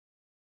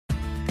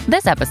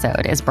This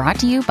episode is brought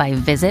to you by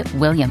Visit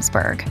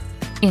Williamsburg.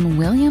 In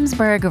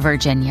Williamsburg,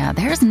 Virginia,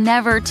 there's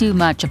never too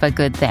much of a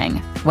good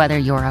thing. Whether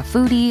you're a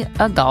foodie,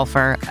 a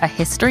golfer, a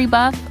history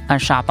buff, a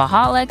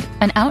shopaholic,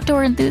 an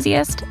outdoor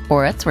enthusiast,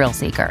 or a thrill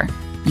seeker,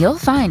 you'll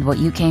find what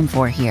you came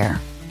for here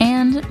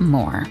and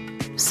more.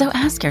 So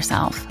ask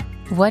yourself,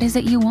 what is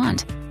it you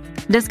want?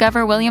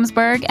 Discover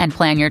Williamsburg and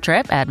plan your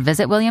trip at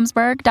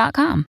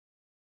visitwilliamsburg.com.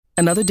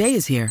 Another day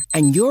is here,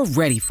 and you're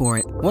ready for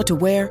it. What to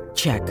wear?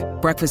 Check.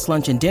 Breakfast,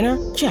 lunch, and dinner?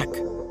 Check.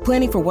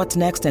 Planning for what's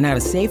next and how to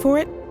save for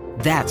it?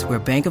 That's where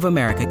Bank of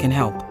America can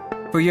help.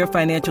 For your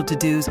financial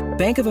to-dos,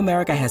 Bank of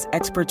America has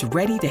experts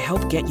ready to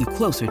help get you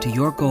closer to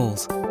your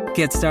goals.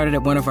 Get started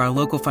at one of our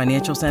local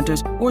financial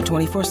centers or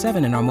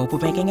 24/7 in our mobile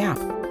banking app.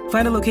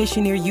 Find a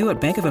location near you at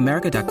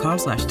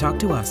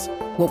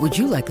bankofamerica.com/talktous. What would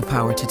you like the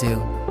power to do?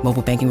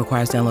 Mobile banking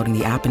requires downloading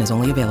the app and is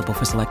only available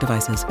for select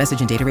devices.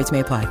 Message and data rates may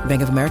apply.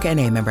 Bank of America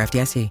N.A., member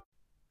FDIC.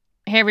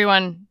 Hey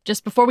everyone,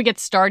 just before we get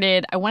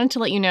started, I wanted to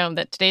let you know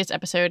that today's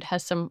episode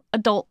has some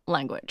adult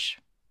language.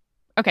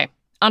 Okay,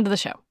 on to the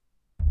show.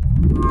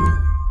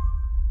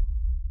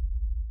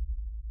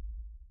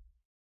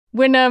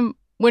 When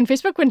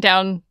Facebook went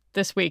down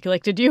this week,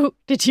 like, did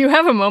you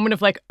have a moment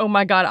of like, oh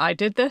my God, I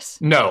did this?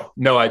 No,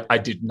 I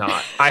did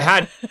not. I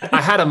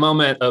had a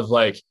moment of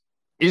like,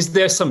 is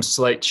there some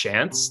slight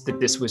chance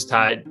that this was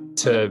tied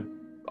to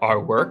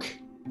our work?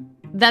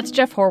 That's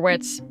Jeff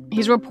Horwitz.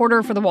 He's a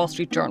reporter for the Wall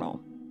Street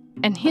Journal.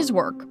 And his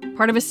work,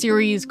 part of a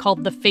series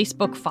called The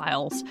Facebook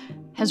Files,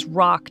 has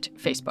rocked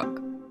Facebook,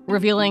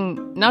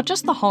 revealing not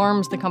just the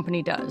harms the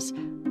company does,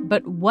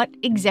 but what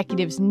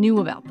executives knew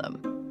about them.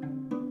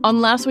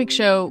 On last week's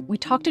show, we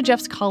talked to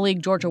Jeff's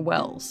colleague, Georgia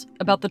Wells,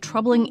 about the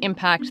troubling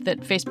impact that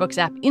Facebook's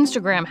app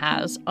Instagram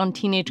has on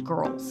teenage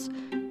girls.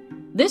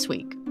 This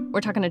week,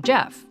 we're talking to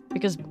Jeff,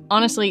 because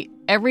honestly,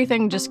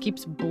 everything just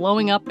keeps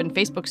blowing up in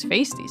Facebook's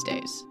face these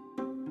days.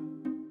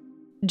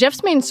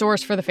 Jeff's main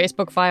source for the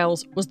Facebook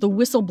Files was the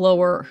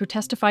whistleblower who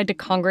testified to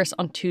Congress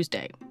on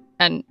Tuesday.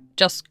 And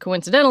just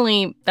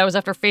coincidentally, that was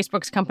after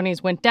Facebook's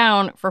companies went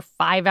down for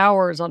 5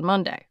 hours on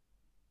Monday.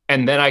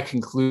 And then I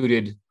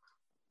concluded,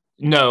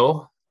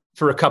 no,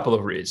 for a couple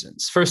of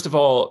reasons. First of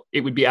all,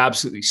 it would be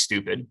absolutely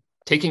stupid.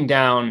 Taking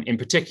down, in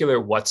particular,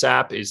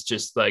 WhatsApp is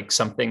just like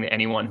something that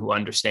anyone who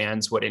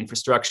understands what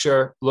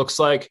infrastructure looks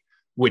like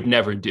would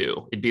never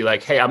do. It'd be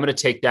like, hey, I'm going to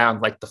take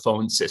down like the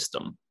phone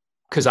system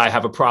because I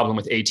have a problem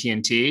with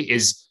AT&T.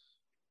 It's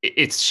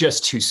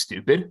just too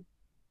stupid.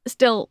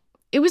 Still,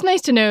 it was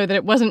nice to know that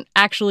it wasn't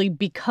actually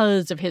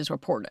because of his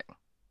reporting.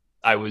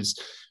 I was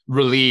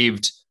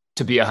relieved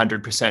to be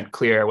 100%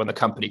 clear when the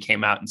company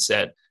came out and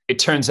said, it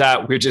turns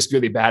out we're just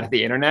really bad at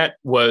the internet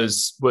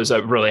was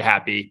a really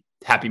happy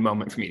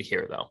moment for me to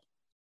hear, though.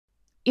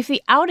 If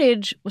the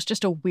outage was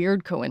just a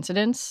weird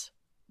coincidence,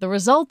 the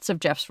results of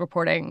Jeff's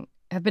reporting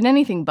have been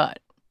anything but.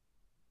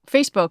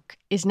 Facebook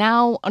is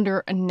now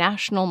under a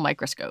national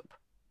microscope.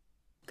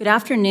 Good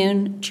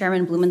afternoon,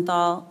 Chairman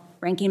Blumenthal,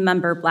 Ranking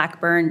Member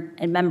Blackburn,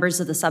 and members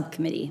of the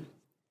subcommittee.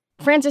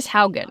 Frances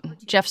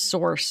Haugen, Jeff's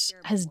source,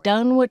 has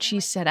done what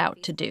she set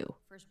out to do.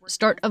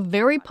 Start a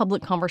very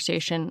public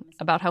conversation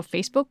about how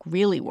Facebook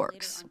really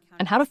works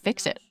and how to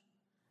fix it.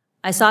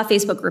 I saw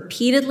Facebook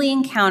repeatedly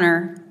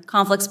encounter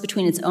conflicts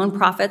between its own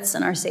profits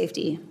and our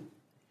safety.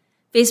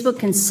 Facebook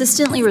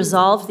consistently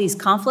resolved these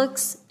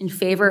conflicts in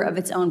favor of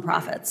its own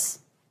profits.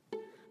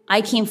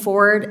 I came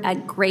forward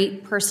at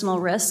great personal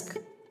risk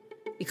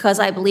because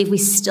I believe we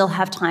still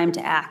have time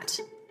to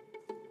act.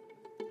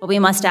 But we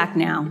must act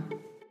now.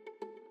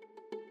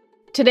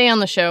 Today on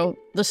the show,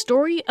 the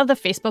story of the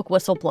Facebook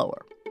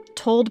whistleblower,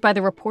 told by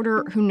the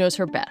reporter who knows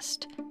her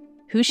best,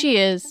 who she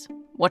is,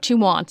 what she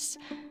wants,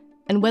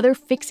 and whether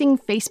fixing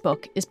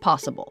Facebook is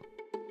possible.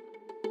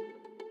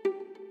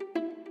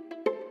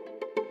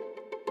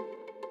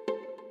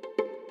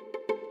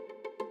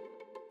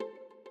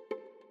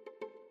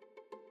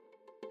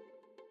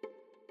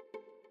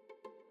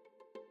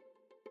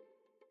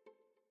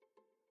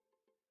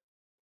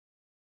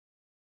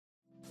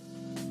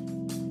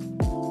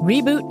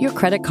 Reboot your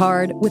credit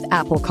card with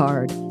Apple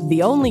Card,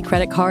 the only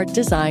credit card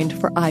designed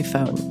for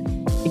iPhone.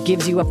 It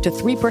gives you up to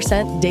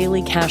 3%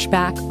 daily cash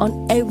back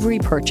on every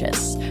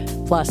purchase.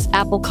 Plus,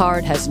 Apple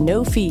Card has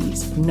no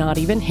fees, not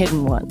even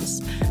hidden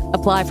ones.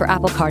 Apply for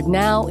Apple Card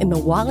now in the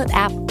Wallet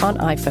app on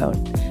iPhone.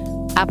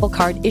 Apple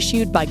Card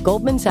issued by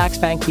Goldman Sachs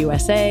Bank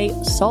USA,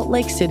 Salt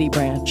Lake City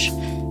branch.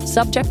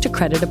 Subject to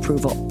credit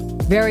approval.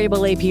 Variable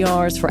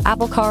APRs for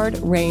Apple Card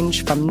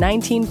range from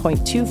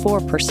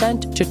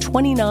 19.24% to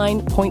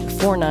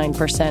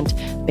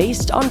 29.49%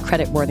 based on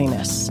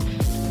creditworthiness.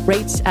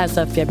 Rates as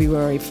of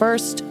February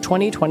 1st,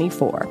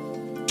 2024.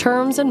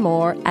 Terms and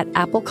more at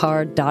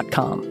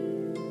applecard.com.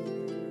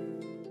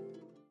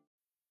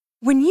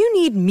 When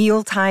you need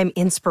mealtime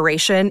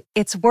inspiration,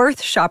 it's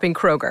worth shopping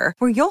Kroger,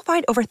 where you'll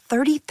find over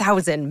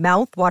 30,000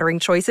 mouth-watering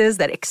choices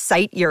that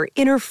excite your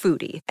inner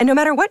foodie. And no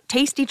matter what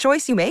tasty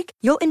choice you make,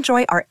 you'll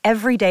enjoy our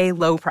everyday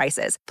low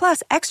prices,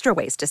 plus extra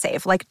ways to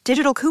save, like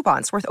digital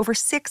coupons worth over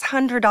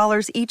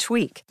 $600 each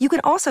week. You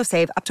can also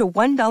save up to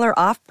 $1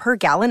 off per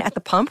gallon at the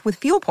pump with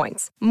fuel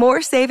points.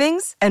 More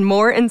savings and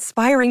more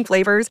inspiring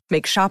flavors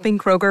make shopping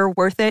Kroger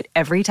worth it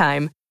every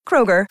time.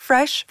 Kroger,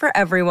 fresh for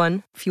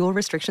everyone. Fuel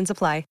restrictions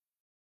apply.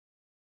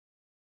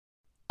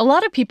 A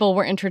lot of people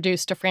were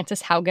introduced to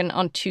Frances Haugen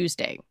on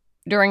Tuesday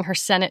during her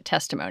Senate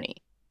testimony.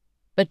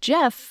 But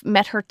Jeff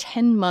met her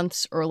 10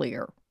 months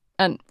earlier.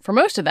 And for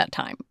most of that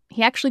time,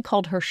 he actually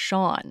called her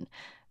Sean,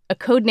 a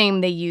code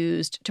name they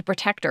used to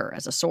protect her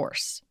as a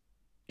source.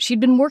 She'd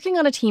been working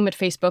on a team at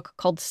Facebook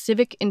called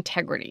Civic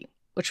Integrity,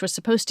 which was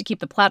supposed to keep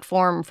the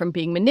platform from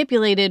being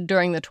manipulated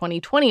during the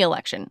 2020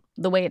 election,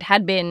 the way it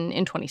had been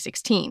in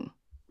 2016.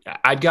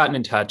 I'd gotten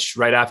in touch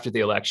right after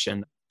the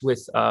election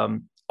with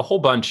a whole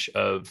bunch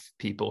of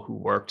people who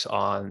worked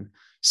on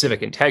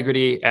civic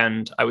integrity.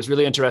 And I was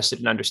really interested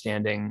in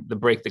understanding the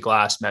break the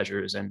glass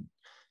measures and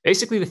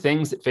basically the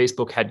things that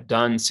Facebook had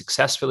done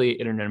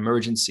successfully in an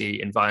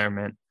emergency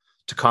environment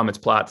to calm its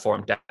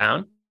platform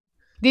down.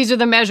 These are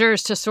the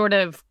measures to sort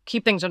of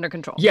keep things under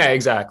control. Yeah,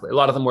 exactly. A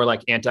lot of them were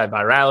like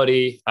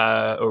antivirality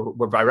or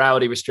were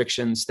virality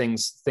restrictions,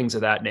 things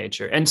of that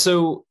nature. And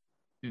so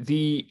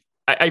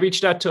I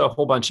reached out to a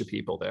whole bunch of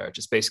people there,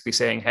 just basically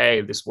saying, hey,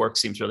 this work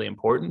seems really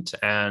important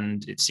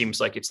and it seems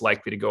like it's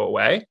likely to go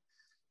away.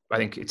 I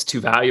think it's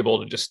too valuable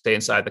to just stay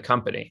inside the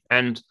company.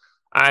 And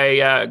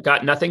I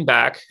got nothing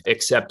back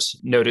except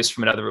notice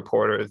from another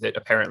reporter that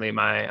apparently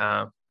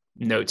my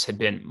notes had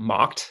been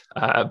mocked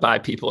by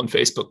people in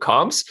Facebook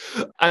comms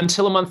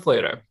until a month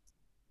later.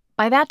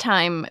 By that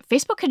time,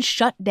 Facebook had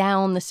shut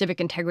down the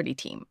civic integrity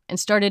team and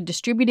started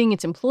distributing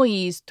its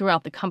employees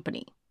throughout the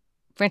company.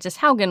 Frances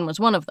Haugen was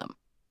one of them.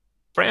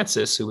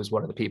 Frances, who was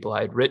one of the people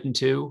I had written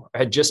to,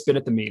 had just been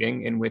at the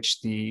meeting in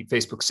which the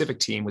Facebook Civic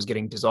team was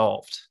getting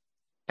dissolved.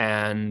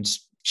 And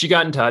she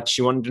got in touch.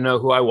 She wanted to know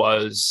who I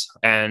was.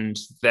 And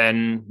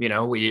then,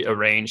 we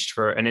arranged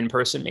for an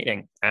in-person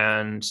meeting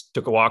and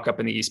took a walk up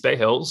in the East Bay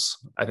Hills.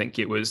 I think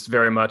it was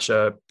very much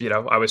I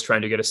was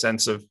trying to get a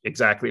sense of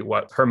exactly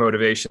what her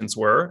motivations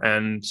were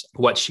and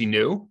what she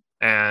knew.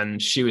 And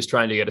she was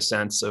trying to get a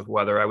sense of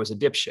whether I was a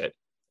dipshit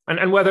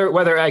and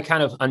whether I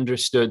kind of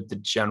understood the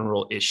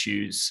general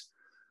issues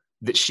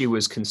that she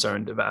was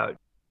concerned about.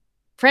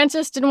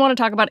 Frances didn't want to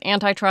talk about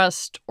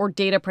antitrust or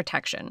data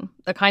protection,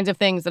 the kinds of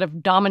things that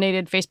have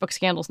dominated Facebook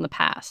scandals in the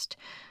past.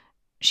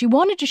 She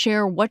wanted to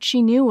share what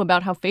she knew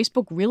about how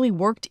Facebook really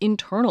worked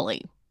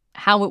internally,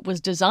 how it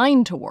was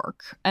designed to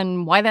work,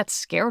 and why that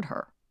scared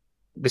her.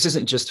 This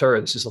isn't just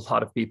her. This is a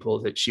lot of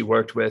people that she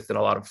worked with and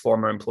a lot of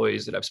former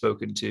employees that I've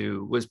spoken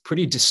to was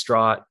pretty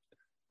distraught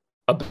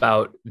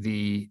about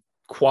the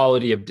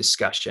quality of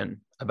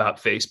discussion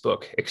about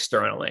Facebook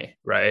externally,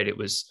 right? It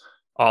was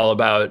all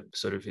about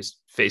sort of is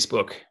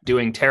Facebook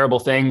doing terrible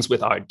things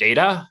with our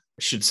data?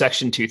 Should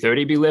Section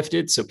 230 be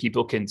lifted so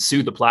people can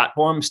sue the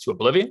platforms to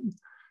oblivion?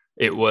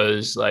 It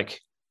was like,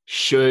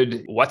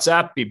 should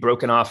WhatsApp be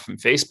broken off from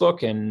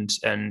Facebook and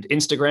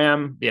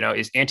Instagram?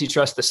 Is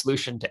antitrust the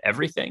solution to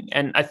everything?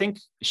 And I think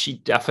she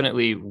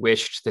definitely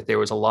wished that there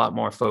was a lot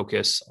more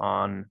focus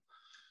on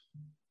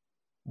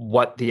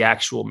what the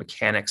actual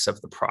mechanics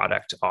of the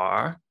product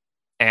are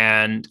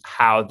and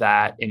how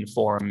that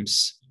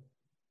informs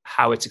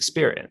how it's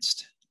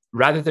experienced,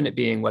 rather than it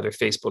being whether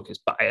Facebook is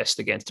biased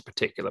against a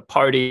particular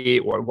party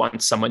or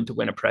wants someone to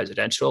win a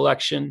presidential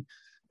election.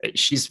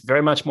 She's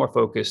very much more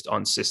focused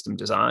on system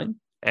design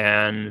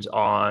and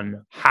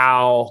on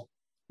how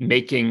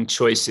making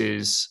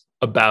choices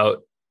about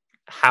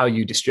how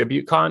you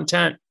distribute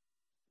content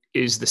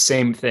is the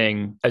same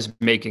thing as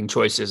making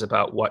choices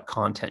about what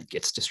content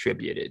gets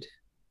distributed.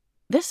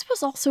 This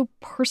was also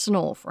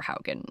personal for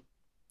Haugen.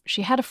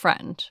 She had a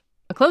friend,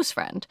 a close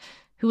friend,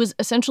 who was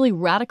essentially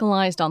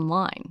radicalized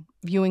online,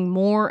 viewing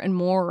more and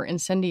more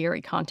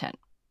incendiary content.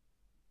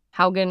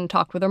 Haugen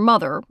talked with her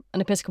mother, an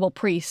Episcopal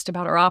priest,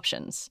 about her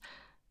options.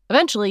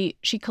 Eventually,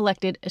 she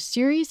collected a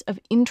series of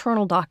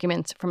internal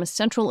documents from a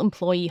central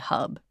employee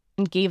hub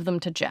and gave them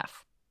to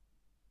Jeff.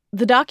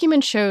 The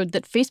documents showed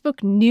that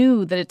Facebook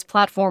knew that its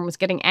platform was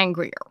getting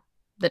angrier,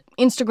 that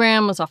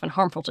Instagram was often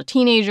harmful to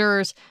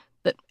teenagers,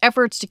 that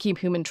efforts to keep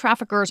human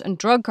traffickers and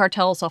drug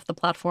cartels off the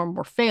platform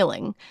were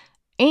failing,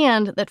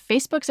 and that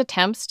Facebook's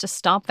attempts to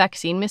stop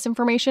vaccine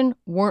misinformation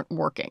weren't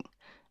working.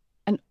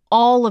 And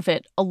all of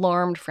it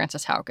alarmed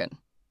Frances Haugen.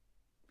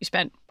 You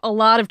spent a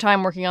lot of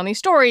time working on these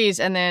stories,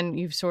 and then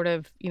you've sort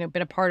of,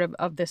 been a part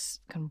of this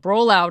kind of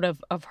rollout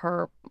of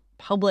her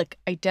public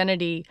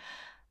identity.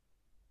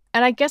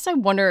 And I guess I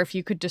wonder if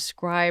you could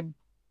describe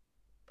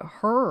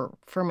her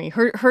for me,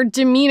 her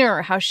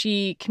demeanor, how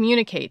she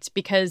communicates,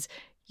 because,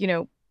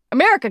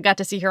 America got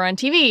to see her on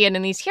TV and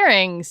in these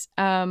hearings.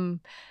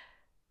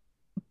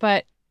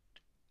 But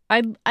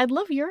I'd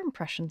love your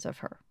impressions of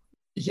her.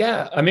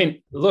 Yeah. I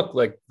mean, look,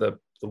 like the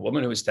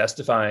woman who was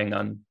testifying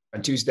on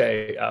on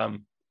Tuesday,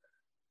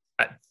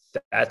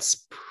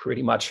 that's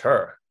pretty much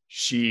her.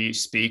 She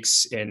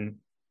speaks in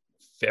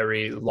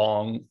very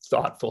long,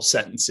 thoughtful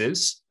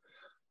sentences.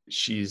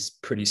 She's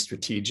pretty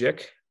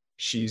strategic.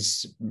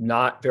 She's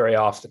not very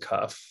off the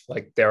cuff.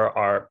 Like, there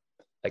are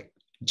like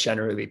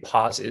generally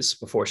pauses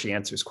before she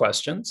answers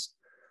questions.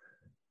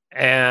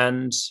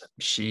 And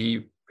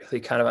she really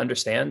kind of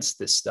understands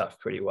this stuff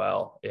pretty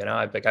well. You know,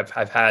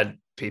 I've had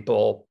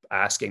people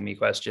asking me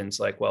questions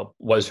like, well,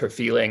 was her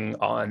feeling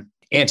on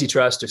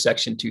antitrust or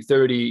Section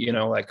 230, you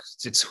know, like,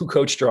 it's who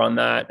coached her on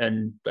that?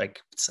 And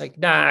like, it's like,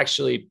 nah,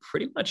 actually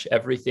pretty much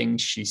everything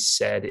she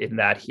said in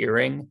that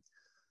hearing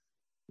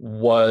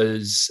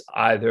was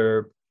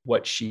either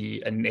what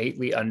she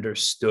innately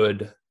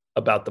understood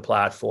about the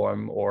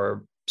platform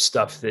or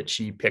stuff that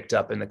she picked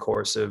up in the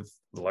course of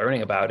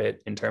learning about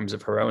it in terms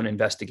of her own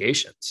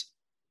investigations.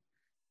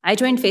 I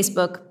joined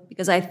Facebook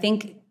because I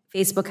think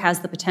Facebook has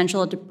the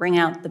potential to bring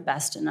out the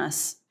best in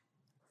us.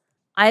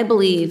 I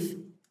believe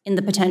in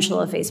the potential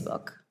of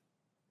Facebook.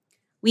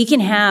 We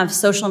can have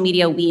social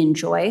media we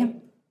enjoy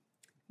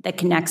that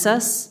connects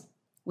us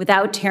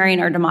without tearing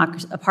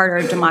apart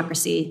our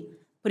democracy,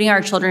 putting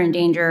our children in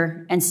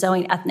danger, and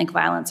sowing ethnic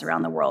violence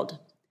around the world.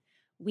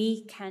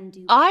 We can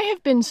do that. I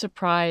have been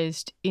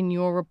surprised in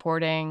your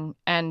reporting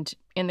and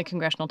in the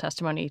congressional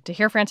testimony to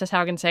hear Frances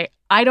Haugen say,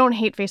 I don't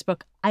hate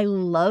Facebook. I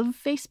love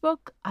Facebook.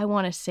 I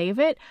want to save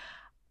it.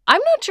 I'm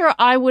not sure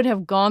I would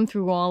have gone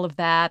through all of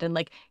that and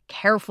like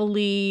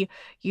carefully,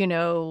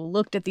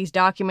 looked at these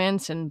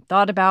documents and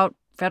thought about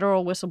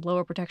federal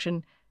whistleblower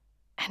protection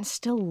and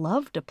still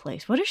loved a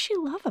place. What does she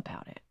love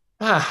about it?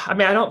 I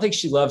mean, I don't think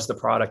she loves the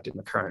product in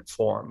the current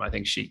form. I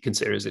think she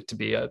considers it to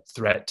be a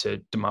threat to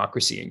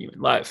democracy and human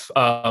life.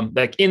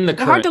 Like in the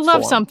current hard to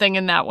love form. Something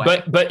in that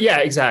way. But yeah,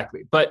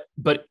 exactly.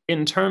 But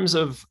in terms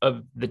of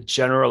the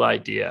general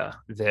idea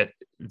that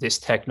this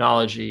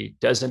technology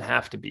doesn't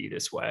have to be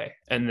this way,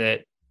 and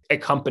that a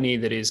company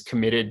that is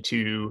committed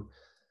to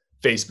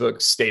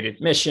Facebook's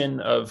stated mission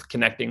of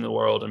connecting the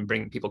world and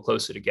bringing people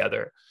closer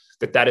together,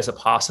 that is a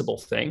possible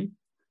thing.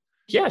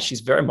 Yeah,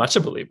 she's very much a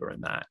believer in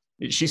that.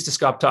 She's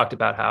talked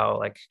about how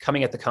like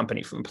coming at the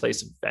company from a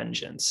place of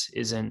vengeance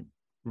isn't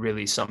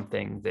really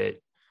something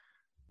that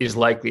is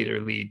likely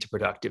to lead to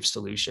productive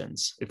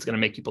solutions. It's going to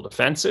make people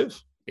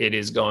defensive. It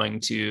is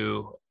going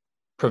to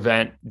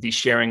prevent the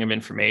sharing of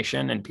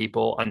information and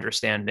people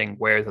understanding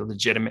where the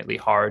legitimately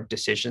hard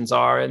decisions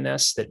are in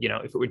this. That,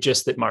 if it were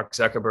just that Mark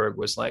Zuckerberg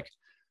was like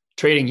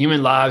trading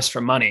human lives for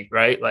money,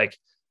 right? Like,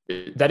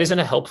 that isn't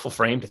a helpful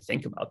frame to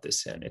think about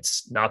this in.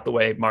 It's not the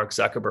way Mark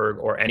Zuckerberg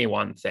or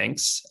anyone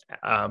thinks.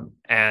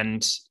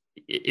 And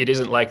it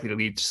isn't likely to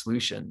lead to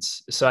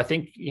solutions. So I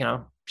think,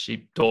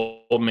 she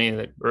told me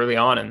that early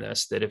on in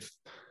this, that if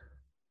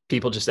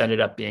people just ended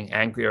up being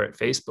angrier at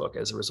Facebook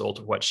as a result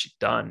of what she'd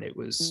done, it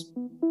was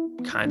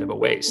kind of a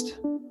waste.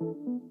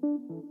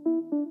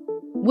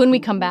 When we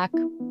come back,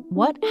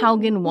 what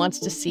Haugen wants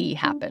to see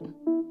happen.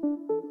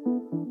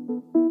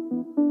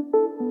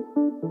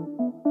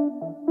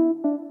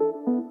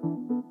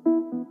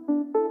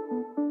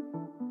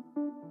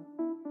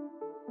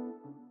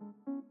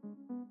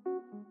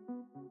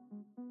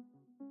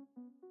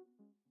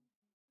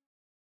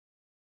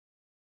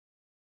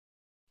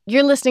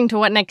 You're listening to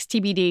What Next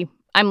TBD.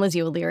 I'm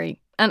Lizzie O'Leary,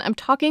 and I'm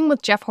talking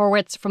with Jeff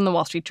Horwitz from the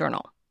Wall Street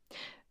Journal.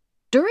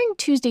 During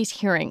Tuesday's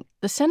hearing,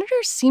 the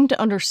senators seemed to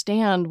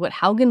understand what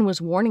Haugen was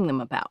warning them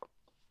about.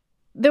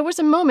 There was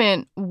a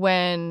moment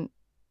when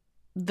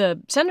the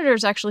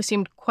senators actually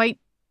seemed quite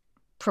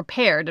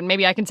prepared, and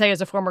maybe I can say as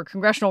a former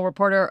congressional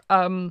reporter,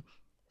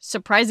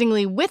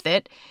 surprisingly with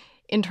it,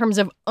 in terms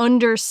of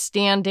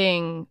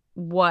understanding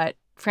what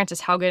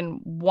Frances Haugen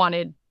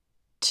wanted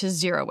to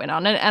zero in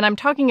on. And I'm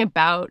talking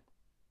about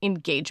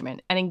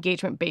engagement and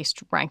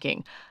engagement-based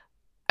ranking.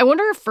 I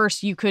wonder if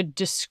first you could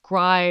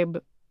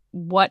describe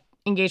what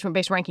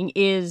engagement-based ranking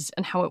is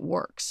and how it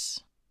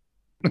works.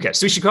 Okay,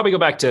 so we should probably go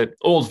back to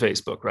old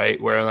Facebook,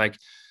 right? Where like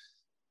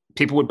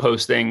people would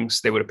post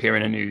things, they would appear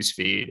in a news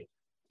feed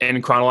in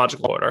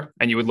chronological order,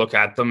 and you would look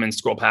at them and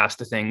scroll past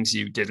the things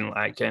you didn't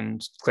like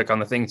and click on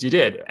the things you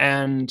did.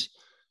 And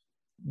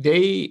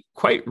they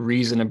quite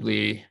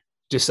reasonably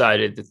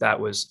decided that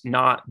was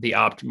not the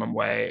optimum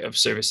way of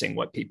servicing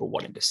what people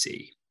wanted to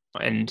see.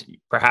 And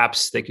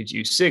perhaps they could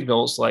use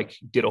signals like,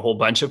 did a whole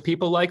bunch of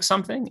people like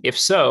something? If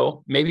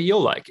so, maybe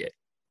you'll like it.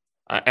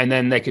 And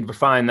then they could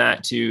refine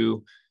that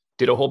to,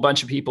 did a whole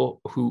bunch of people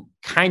who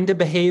kind of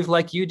behave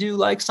like you do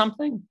like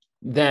something?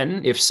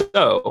 Then if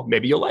so,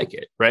 maybe you'll like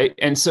it, right?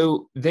 And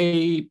so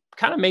they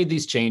kind of made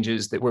these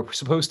changes that were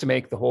supposed to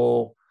make the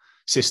whole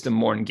system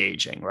more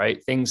engaging,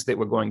 right? Things that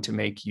were going to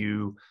make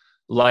you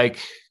like,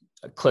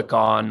 click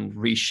on,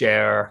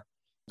 reshare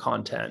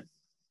content.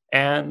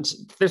 And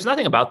there's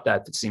nothing about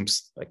that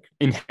seems like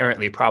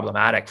inherently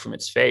problematic from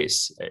its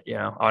face.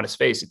 On its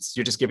face,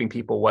 you're just giving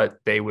people what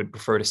they would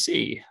prefer to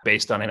see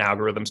based on an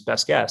algorithm's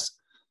best guess.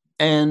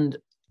 And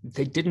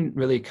they didn't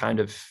really kind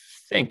of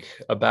think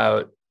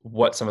about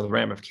what some of the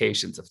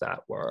ramifications of that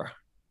were.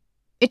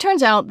 It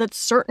turns out that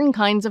certain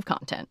kinds of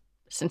content,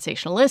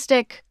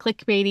 sensationalistic,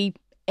 clickbaity,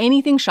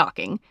 anything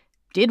shocking,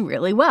 did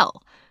really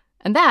well.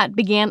 And that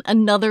began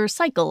another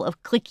cycle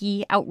of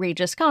clicky,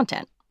 outrageous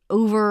content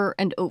over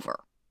and over.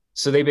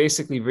 So they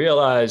basically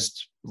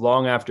realized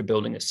long after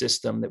building a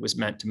system that was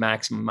meant to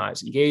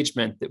maximize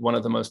engagement that one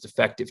of the most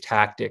effective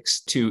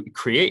tactics to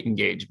create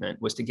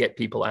engagement was to get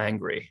people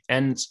angry.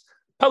 And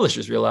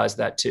publishers realized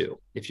that too.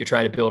 If you're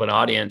trying to build an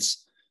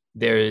audience,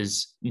 there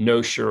is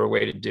no surer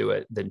way to do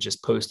it than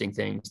just posting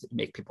things that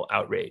make people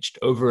outraged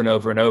over and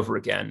over and over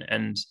again.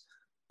 And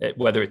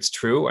whether it's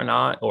true or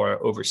not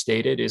or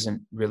overstated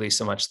isn't really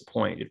so much the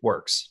point. It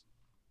works.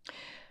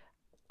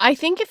 I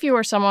think if you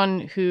are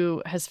someone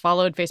who has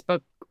followed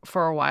Facebook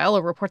for a while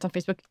or reports on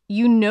Facebook,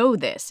 you know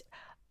this.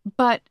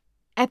 But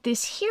at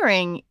this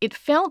hearing, it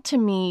felt to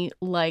me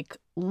like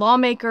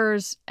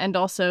lawmakers and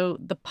also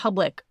the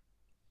public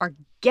are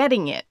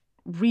getting it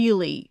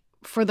really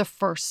for the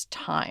first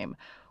time.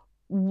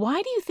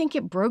 Why do you think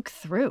it broke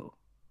through?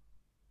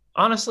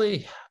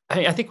 Honestly,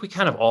 I think we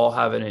kind of all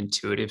have an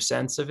intuitive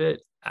sense of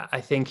it.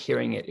 I think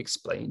hearing it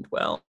explained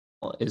well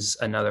is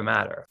another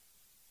matter.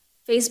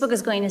 Facebook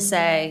is going to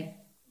say,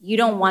 you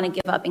don't want to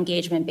give up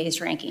engagement-based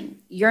ranking.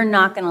 You're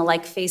not going to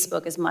like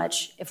Facebook as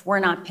much if we're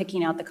not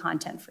picking out the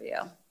content for you.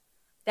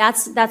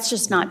 That's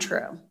just not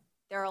true.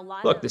 There are a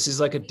lot. Look, this is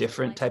like a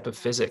different type of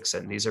physics,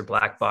 and these are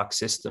black box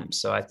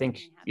systems. So I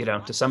think,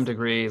 to some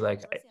degree,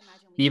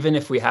 even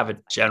if we have a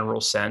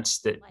general sense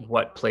that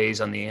what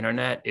plays on the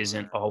internet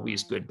isn't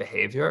always good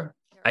behavior,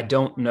 I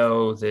don't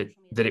know that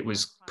it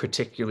was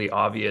particularly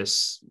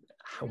obvious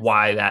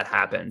why that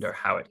happened or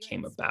how it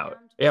came about.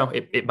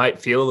 It might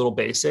feel a little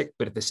basic,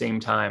 but at the same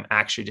time,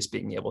 actually just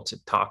being able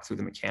to talk through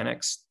the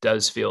mechanics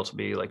does feel to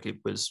me like it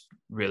was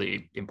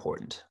really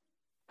important.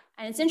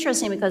 And it's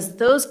interesting because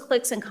those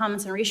clicks and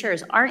comments and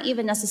reshares aren't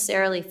even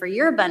necessarily for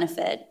your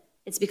benefit.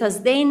 It's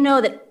because they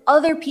know that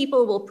other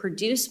people will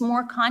produce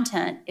more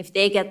content if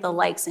they get the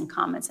likes and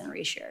comments and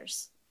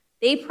reshares.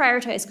 They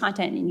prioritize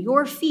content in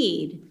your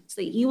feed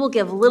so that you will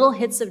give little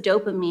hits of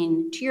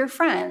dopamine to your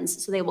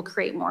friends so they will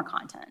create more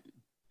content.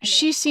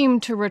 She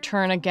seemed to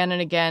return again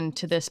and again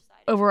to this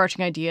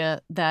overarching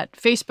idea that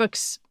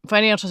Facebook's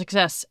financial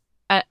success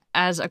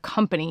as a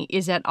company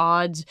is at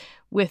odds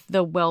with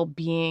the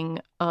well-being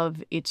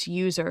of its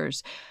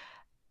users.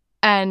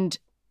 And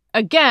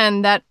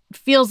again, that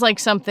feels like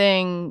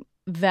something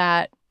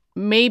that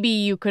maybe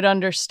you could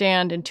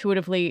understand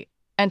intuitively,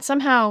 and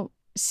somehow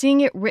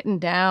seeing it written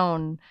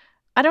down,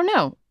 I don't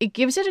know, it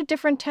gives it a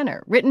different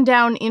tenor, written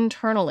down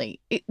internally.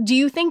 Do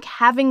you think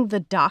having the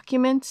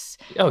documents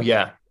absolutely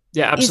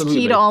is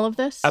key to all of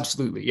this?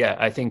 Absolutely. Yeah.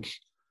 I think,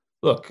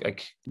 look,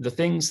 like the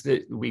things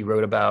that we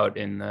wrote about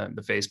in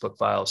the Facebook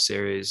Files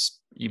series,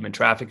 human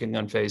trafficking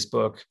on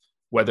Facebook,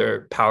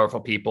 whether powerful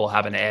people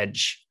have an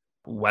edge,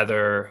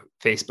 whether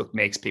Facebook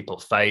makes people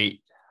fight,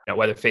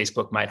 whether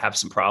Facebook might have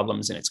some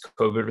problems in its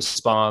COVID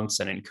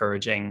response and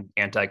encouraging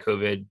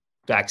anti-COVID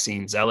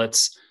vaccine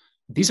zealots.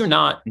 These are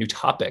not new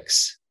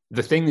topics.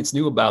 The thing that's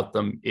new about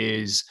them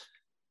is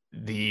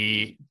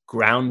the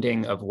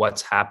grounding of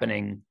what's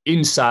happening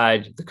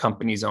inside the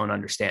company's own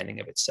understanding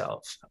of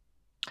itself.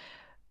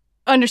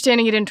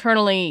 Understanding it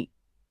internally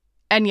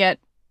and yet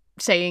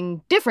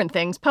saying different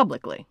things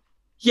publicly.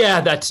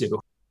 Yeah, that too.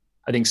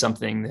 I think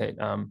something that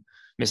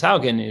Ms.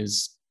 Haugen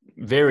is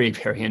very,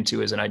 very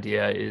into as an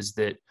idea is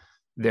that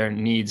there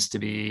needs to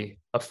be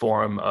a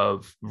form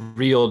of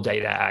real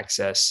data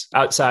access.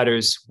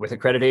 Outsiders with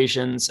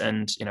accreditations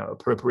and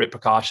appropriate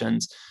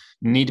precautions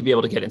need to be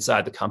able to get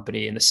inside the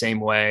company in the same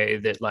way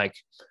that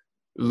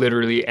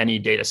literally any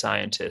data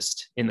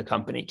scientist in the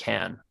company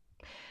can.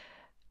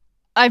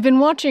 I've been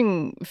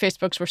watching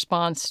Facebook's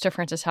response to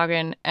Frances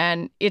Haugen,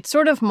 and it's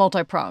sort of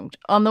multi-pronged.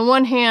 On the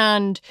one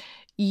hand,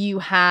 you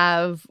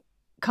have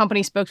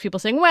company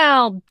spokespeople saying,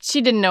 well, she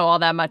didn't know all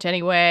that much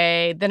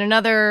anyway. Then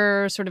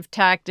another sort of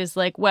tact is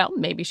like, well,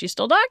 maybe she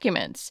stole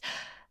documents.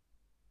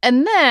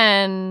 And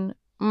then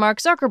Mark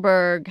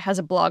Zuckerberg has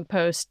a blog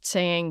post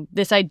saying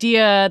this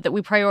idea that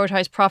we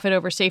prioritize profit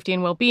over safety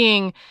and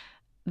well-being,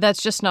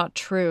 that's just not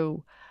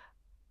true.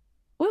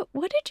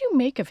 What did you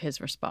make of his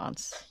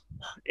response?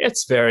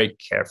 It's very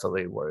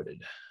carefully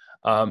worded.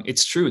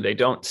 It's true. They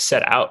don't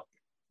set out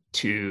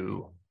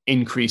to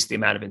increase the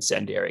amount of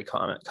incendiary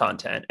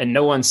content. And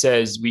no one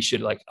says we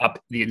should up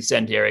the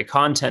incendiary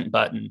content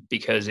button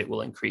because it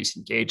will increase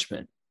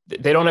engagement.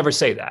 They don't ever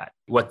say that.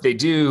 What they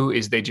do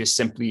is they just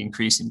simply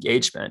increase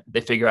engagement.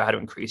 They figure out how to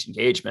increase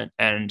engagement,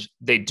 and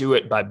they do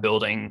it by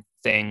building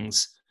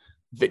things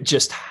that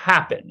just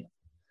happen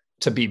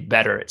to be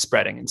better at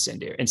spreading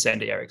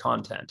incendiary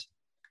content.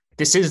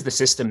 This is the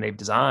system they've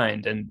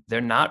designed, and they're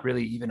not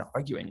really even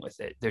arguing with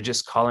it. They're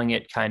just calling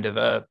it kind of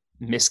a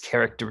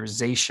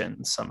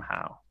mischaracterization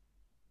somehow.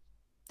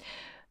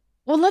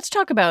 Well, let's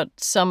talk about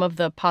some of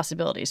the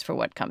possibilities for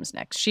what comes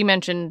next. She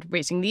mentioned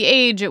raising the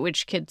age at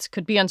which kids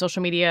could be on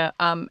social media.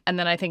 And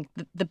then I think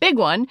the big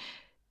one,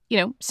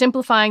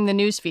 simplifying the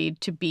newsfeed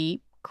to be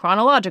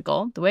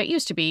chronological, the way it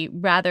used to be,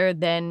 rather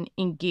than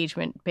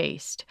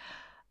engagement-based.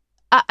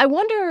 I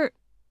wonder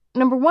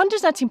number one,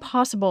 does that seem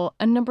possible?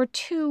 And number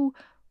two,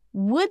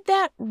 would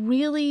that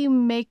really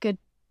make a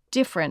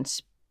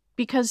difference?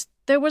 Because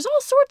there was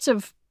all sorts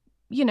of,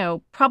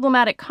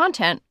 problematic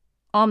content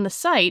on the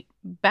site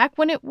back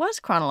when it was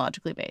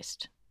chronologically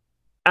based.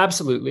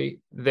 Absolutely.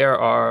 There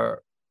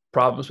are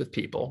problems with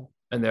people,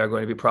 and there are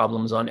going to be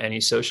problems on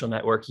any social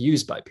network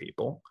used by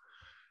people.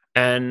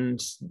 And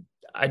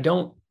I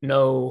don't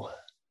know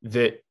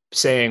that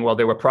saying, well,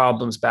 there were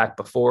problems back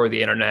before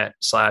the internet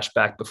 /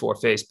 back before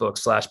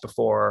Facebook /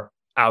 before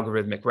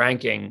algorithmic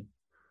ranking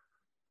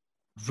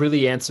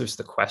really answers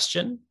the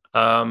question.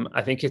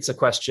 I think it's a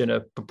question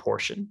of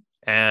proportion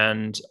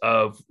and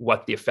of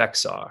what the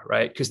effects are,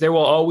 right? Because there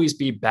will always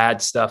be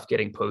bad stuff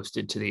getting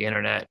posted to the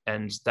internet,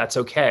 and that's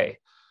okay.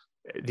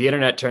 The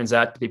internet turns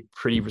out to be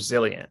pretty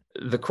resilient.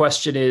 The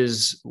question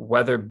is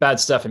whether bad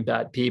stuff and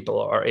bad people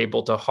are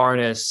able to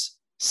harness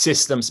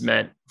systems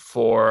meant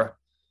for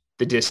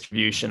the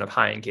distribution of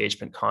high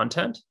engagement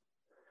content.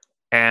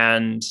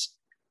 And,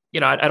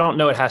 I don't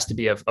know it has to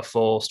be a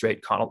full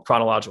straight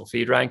chronological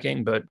feed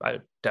ranking, but I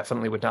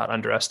definitely would not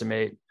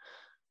underestimate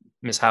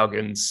Ms.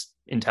 Haugen's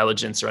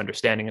intelligence or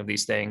understanding of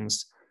these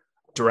things.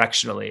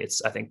 Directionally,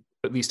 it's, I think,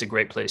 at least a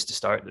great place to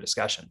start the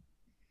discussion.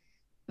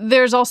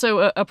 There's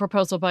also a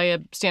proposal by a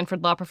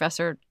Stanford law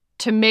professor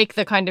to make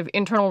the kind of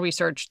internal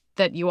research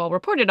that you all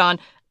reported on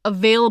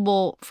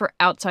available for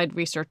outside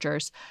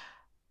researchers.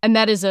 And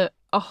that is a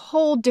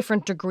whole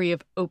different degree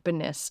of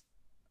openness.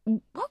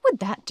 What would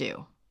that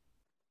do?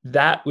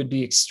 That would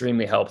be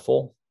extremely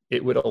helpful.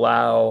 It would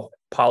allow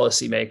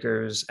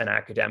policymakers and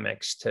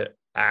academics to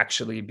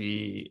actually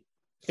be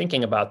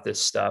thinking about this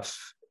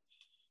stuff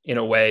in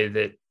a way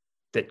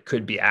that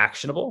could be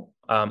actionable.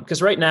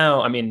 Because right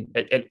now,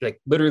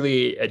 like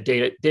literally a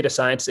data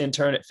science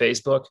intern at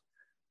Facebook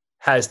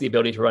has the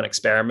ability to run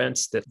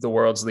experiments that the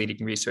world's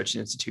leading research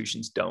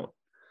institutions don't.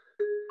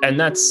 And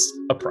that's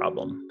a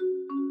problem.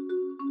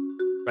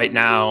 Right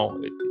now,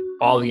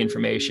 all the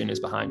information is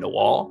behind a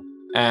wall,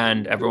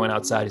 and everyone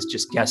outside is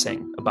just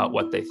guessing about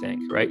what they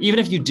think, right? Even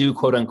if you do,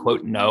 quote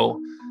unquote, know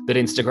that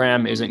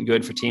Instagram isn't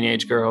good for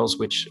teenage girls,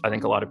 which I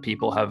think a lot of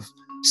people have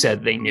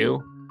said they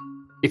knew,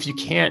 if you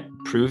can't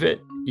prove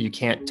it, you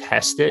can't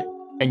test it,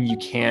 and you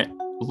can't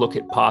look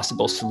at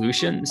possible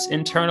solutions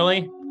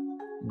internally,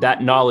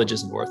 that knowledge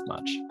isn't worth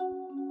much.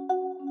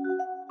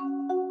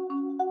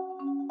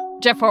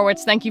 Jeff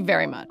Horwitz, thank you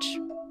very much.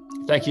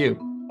 Thank you.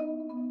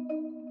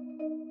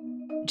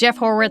 Jeff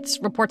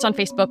Horwitz reports on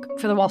Facebook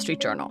for The Wall Street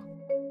Journal.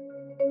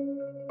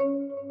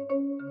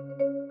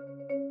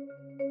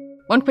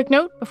 One quick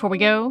note before we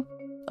go.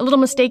 A little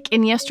mistake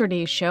in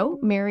yesterday's show.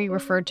 Mary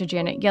referred to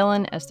Janet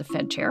Yellen as the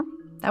Fed chair.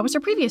 That was her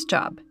previous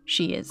job.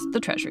 She is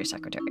the Treasury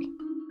Secretary.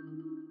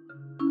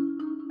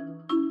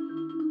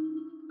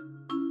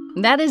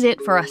 That is it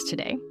for us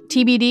today.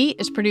 TBD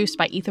is produced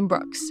by Ethan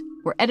Brooks.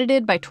 We're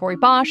edited by Tori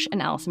Bosch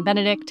and Allison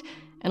Benedict.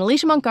 And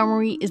Alicia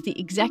Montgomery is the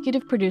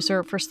executive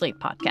producer for Slate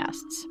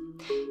Podcasts.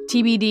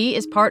 TBD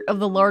is part of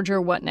the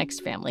larger What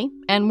Next family.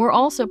 And we're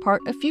also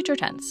part of Future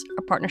Tense,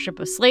 a partnership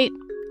with Slate,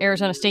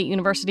 Arizona State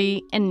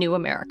University, and New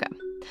America.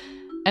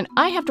 And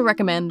I have to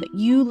recommend that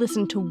you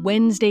listen to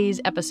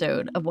Wednesday's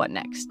episode of What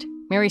Next.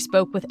 Mary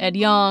spoke with Ed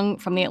Yong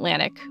from The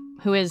Atlantic,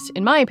 who is,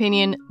 in my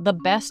opinion, the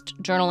best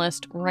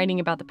journalist writing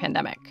about the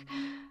pandemic.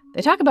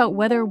 They talk about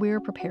whether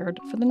we're prepared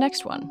for the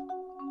next one.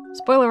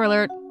 Spoiler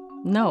alert,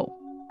 no.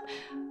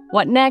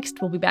 What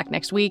Next will be back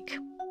next week.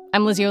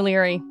 I'm Lizzie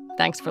O'Leary.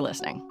 Thanks for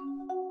listening.